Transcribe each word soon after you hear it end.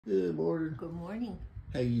Good morning. Good morning.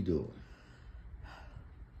 How you doing?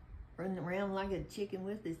 Running around like a chicken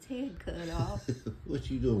with his head cut off. What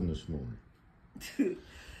you doing this morning?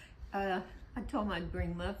 I told him I'd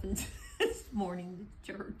bring muffins this morning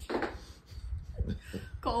to church.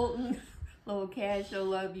 Colton, little Cash, I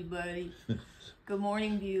love you, buddy. Good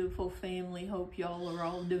morning, beautiful family. Hope y'all are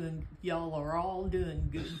all doing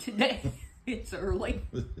good today. It's early.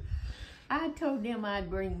 I told them I'd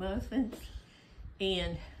bring muffins,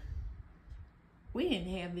 and we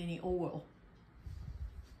didn't have any oil.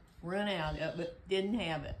 Run out of it, didn't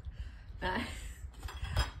have it.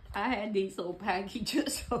 I had these little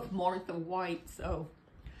packages of Martha White, so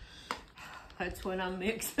that's what I'm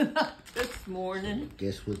mixing up this morning.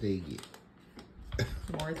 Guess what they get?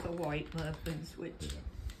 Martha White muffins, which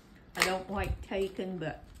I don't like taking,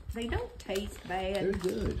 but they don't taste bad. They're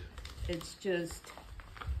good. It's just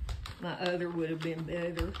my other would have been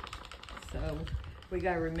better. So we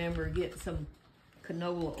got to remember to get some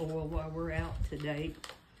canola oil while we're out today.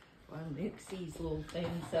 I mix these little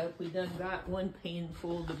things up. We done got one pan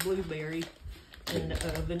full of the blueberry in the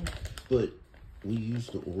oven. But we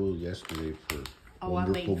used the oil yesterday for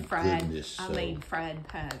wonderful goodness. I made fried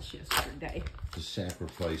pies yesterday. The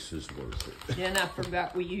sacrifice is worth it. Then I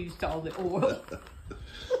forgot we used all the oil.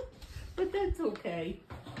 But that's okay.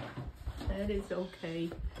 That is okay.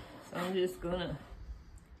 So I'm just gonna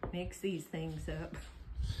mix these things up.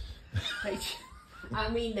 I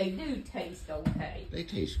mean, they do taste okay. They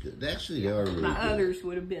taste good. Actually, they are really good. My others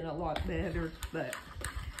would have been a lot better, but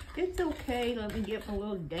it's okay. Let me get my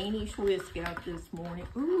little Danish whisk out this morning.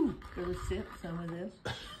 Ooh, go sip some of this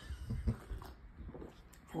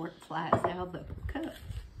before it flies out of the cup.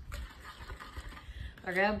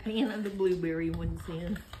 I got a pan of the blueberry ones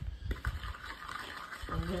in.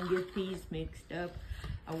 I'm gonna get these mixed up.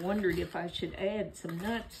 I wondered if I should add some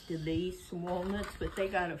nuts to these, some walnuts, but they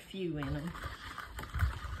got a few in them.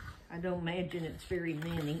 I don't imagine it's very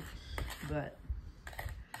many, but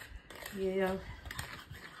yeah,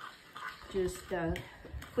 just,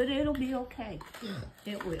 but it'll be okay.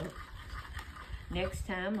 Yeah. It will. Next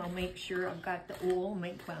time I'll make sure I've got the oil,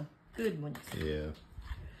 make my good ones. Yeah.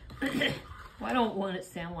 Well, I don't want it to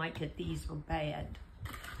sound like that these are bad.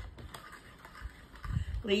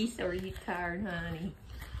 Lisa, are you tired, honey?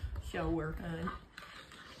 Show her, honey.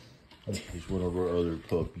 She's one of our other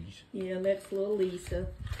puppies. Yeah, that's little Lisa.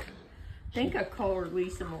 I think I call her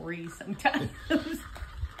Lisa Marie sometimes.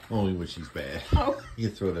 Only when she's bad. Oh. You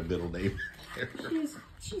throw that middle name in there.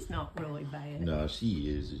 She's not really bad. No, she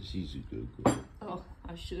is. She's a good girl. Oh,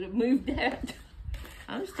 I should have moved that.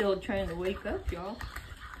 I'm still trying to wake up, y'all.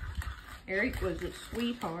 Eric was a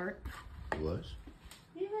sweetheart. He was?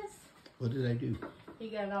 Yes. What did I do? He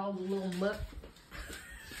got all the little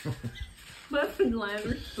muffin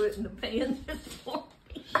ladders put in the pan this morning.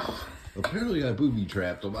 Apparently I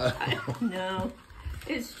booby-trapped him. No,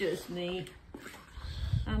 it's just me.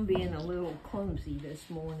 I'm being a little clumsy this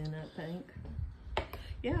morning, I think.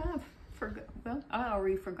 Yeah, I forgot. Well, I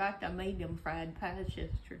already forgot I made them fried pies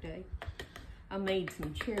yesterday. I made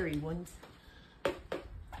some cherry ones.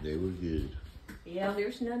 They were good. Yeah,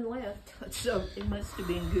 there's none left, so it must have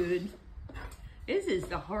been good. This is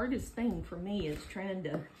the hardest thing for me, is trying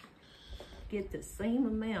to get the same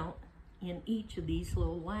amount in each of these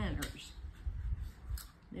little liners.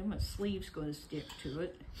 Then my sleeve's going to stick to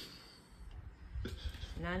it.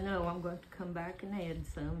 And I know I'm going to come back and add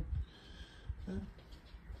some.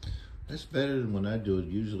 That's better than when I do it.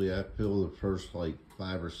 Usually I fill the first like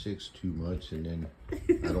 5 or 6 too much, and then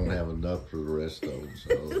I don't have enough for the rest of them.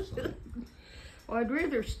 So it's like... Well, I'd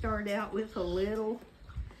rather start out with a little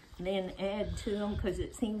and then add to them, because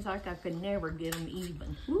it seems like I could never get them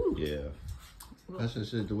even. Woo. Yeah. Well, As I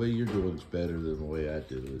said, the way you're doing is better than the way I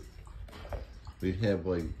do it. We have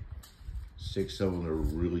like 6 of them that are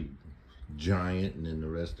really giant, and then the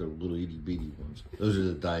rest are little itty bitty ones. Those are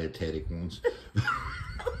the dietetic ones.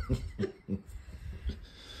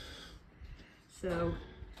 So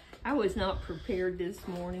I was not prepared this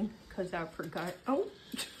morning because I forgot. Oh,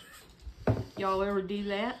 y'all ever do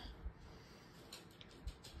that?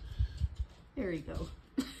 There you go.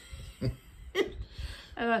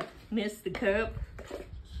 Missed the cup.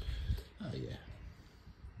 Oh yeah.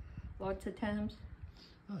 Lots of times.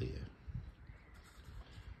 Oh yeah.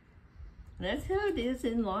 That's how it is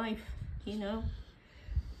in life, you know.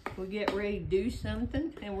 We get ready to do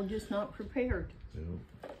something and we're just not prepared.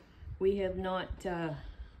 Yeah. We have not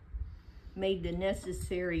made the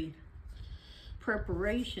necessary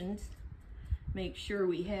preparations, make sure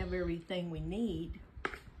we have everything we need,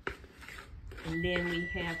 and then we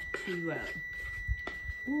have to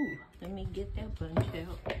Ooh, let me get that bunch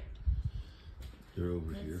out. They're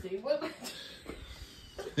over Let's here. see what.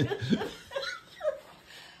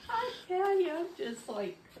 I tell you, I'm just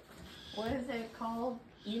like, what is that called?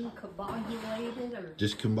 Incombobulated or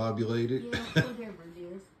Discombobulated? yeah, whatever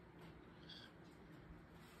it is.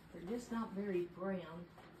 They're just not very brown.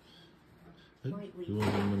 Might leave You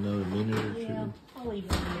want them another minute or Yeah, two? I'll leave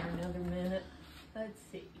them there another minute. Let's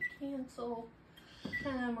see. Cancel.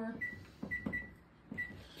 Timer.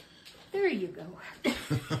 There you go.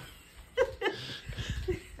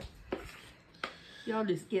 Y'all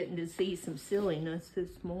just getting to see some silliness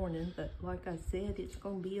this morning, but like I said, it's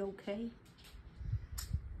going to be okay.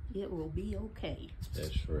 It will be okay.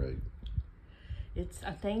 That's right.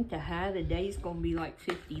 I think the high of the day is going to be like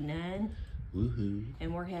 59. Woohoo.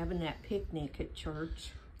 And we're having that picnic at church.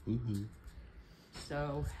 Woohoo.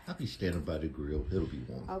 So I'll be standing by the grill. It'll be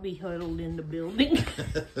warm. I'll be huddled in the building.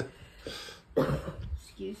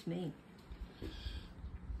 Excuse me.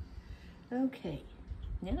 Okay.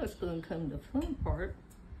 Now it's going to come the fun part.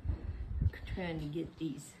 Trying to get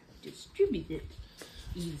these distributed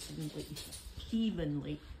evenly.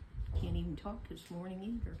 Can't even talk this morning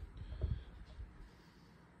either.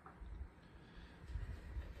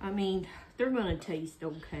 I mean, they're going to taste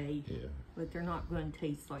okay, Yeah. but they're not going to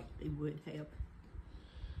taste like they would have.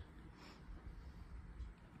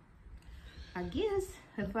 I guess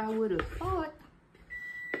if I would have thought,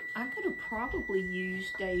 I could have probably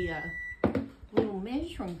used a little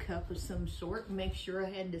measuring cup of some sort and make sure I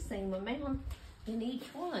had the same amount in each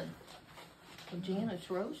one. Well, Janice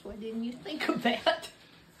Rose, why didn't you think of that?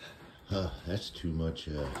 That's too much.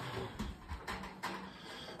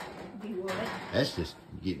 Be what? That's just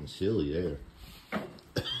getting silly there.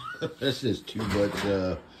 That's just too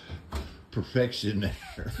much perfection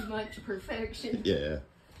there. Too much perfection. Yeah.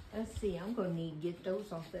 Let's see, I'm going to need to get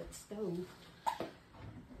those off that stove.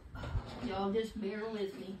 Y'all just bear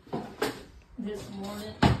with me. This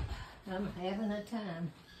morning, I'm having a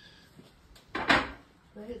time.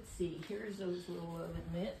 Let's see, here's those little oven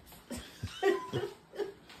mitts.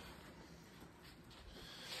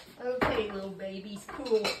 Okay, little babies,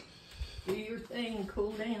 cool. Do your thing,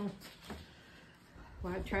 cool down.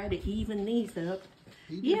 Well, I try to even these up.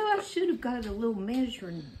 Yeah, I should have got a little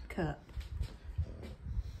measuring cup.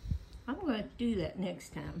 I'm going to do that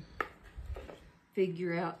next time.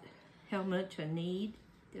 Figure out how much I need.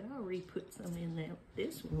 Did I already put some in there?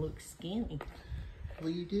 This one looks skinny. Well,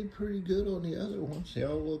 you did pretty good on the other ones. They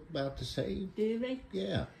all look about the same. Do they?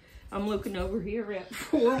 Yeah. I'm looking over here at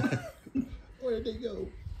 4. Where'd they go?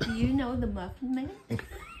 Do you know the muffin man?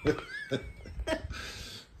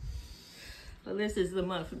 Well, this is the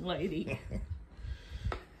muffin lady.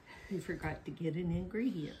 You forgot to get an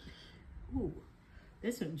ingredient. Ooh,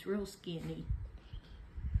 this one's real skinny.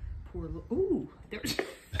 Poor little, ooh, there's,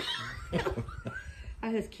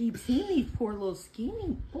 I just keep seeing these poor little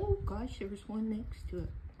skinny. Oh gosh, there's one next to it.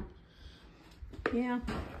 Yeah.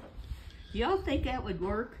 Do y'all think that would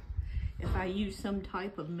work if I use some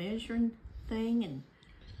type of measuring thing and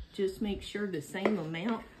just make sure the same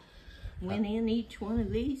amount went in each one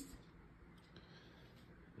of these?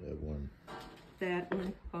 That one. That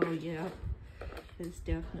one, oh yeah, it's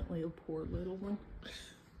definitely a poor little one.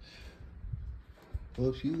 Well,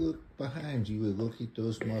 if you look behind you and look at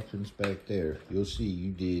those muffins back there, you'll see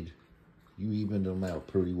you evened them out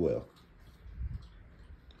pretty well.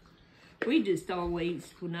 We just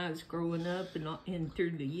always, when I was growing up and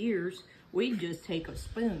through the years, we'd just take a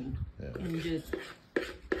spoon and just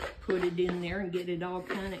put it in there and get it all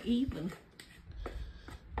kind of even.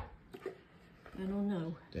 I don't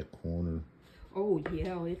know. That corner. Oh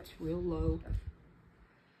yeah, it's real low.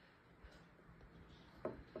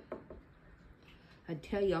 I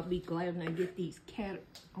tell you, I'll be glad when I get these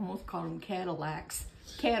almost call them cataracts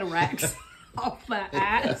off my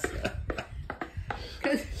eyes.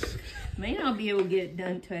 Because may not be able to get it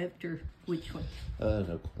done till after, which one?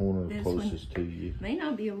 The corner This closest to you. May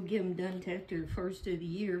not be able to get them done till after the first of the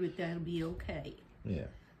year, but that'll be okay. Yeah.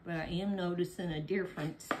 But I am noticing a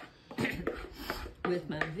difference with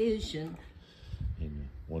my vision. And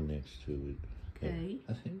the one next to it. Okay.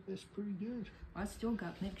 I think that's pretty good. I still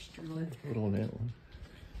got mixture left. Put on that one.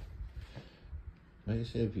 Like I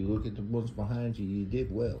said, if you look at the ones behind you, you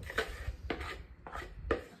did well.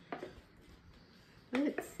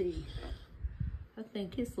 Let's see. I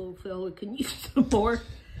think this little fella can use some more.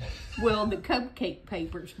 Well, the cupcake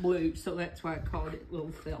paper's blue, so that's why I called it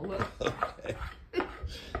little fella. Okay.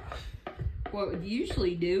 What we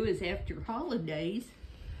usually do is after holidays,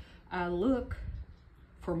 I look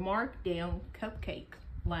for markdown cupcake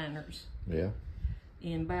liners Yeah.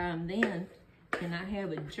 and buy them then. And I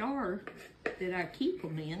have a jar that I keep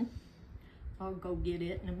them in, I'll go get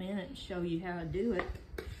it in a minute and show you how to do it.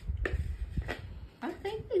 I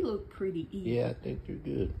think they look pretty even. Yeah, I think they're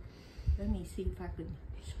good. Let me see if I can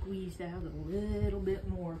squeeze out a little bit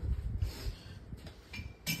more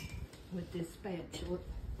with this spatula.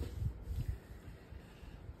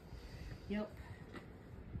 Yep.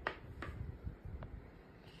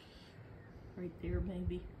 Right there,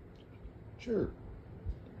 maybe. Sure.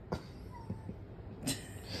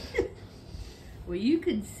 Well, you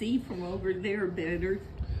could see from over there better.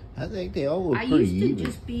 I think they all look I pretty used to even.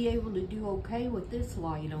 just be able to do okay with this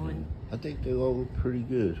light on. I think they all look pretty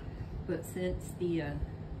good. But since the,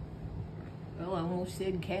 well, I almost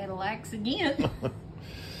said Cadillacs again.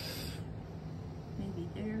 Maybe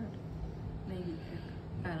there, maybe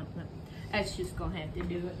there. I don't know. That's just gonna have to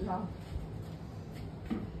do it, y'all.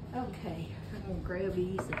 Okay, I'm gonna grab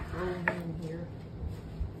these and throw them in here.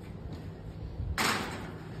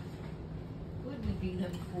 What did we do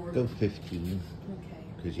them for? Go 15. Okay.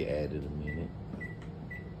 Because you added a minute.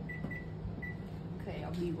 Okay,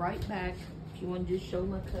 I'll be right back. If you want to just show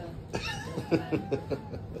my cup.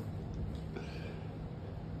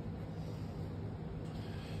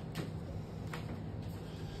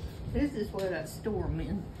 This is what I store them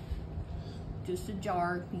in. Just a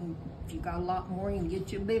jar. If you got a lot more, you can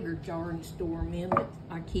get you a bigger jar and store them in. But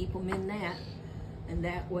I keep them in that, and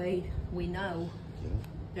that way we know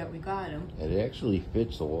that we got them. And it actually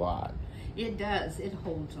fits a lot. It does. It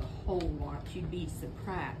holds a whole lot. You'd be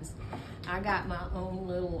surprised. I got my own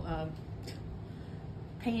little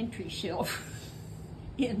pantry shelf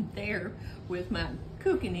in there with my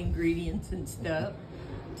cooking ingredients and stuff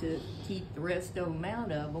to keep the rest of them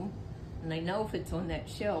out of them. And they know if it's on that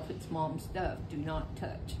shelf, it's mom's stuff. Do not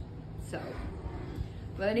touch. So,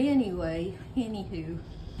 but anyway, anywho,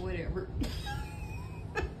 whatever.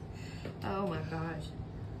 Oh my gosh.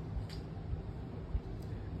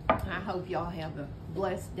 I hope y'all have a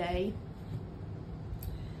blessed day.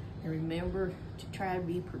 And remember to try to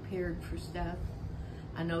be prepared for stuff.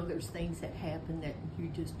 I know there's things that happen that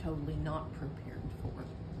you're just totally not prepared for.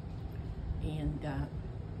 And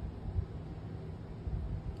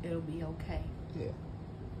it'll be okay. Yeah.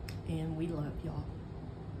 And we love y'all.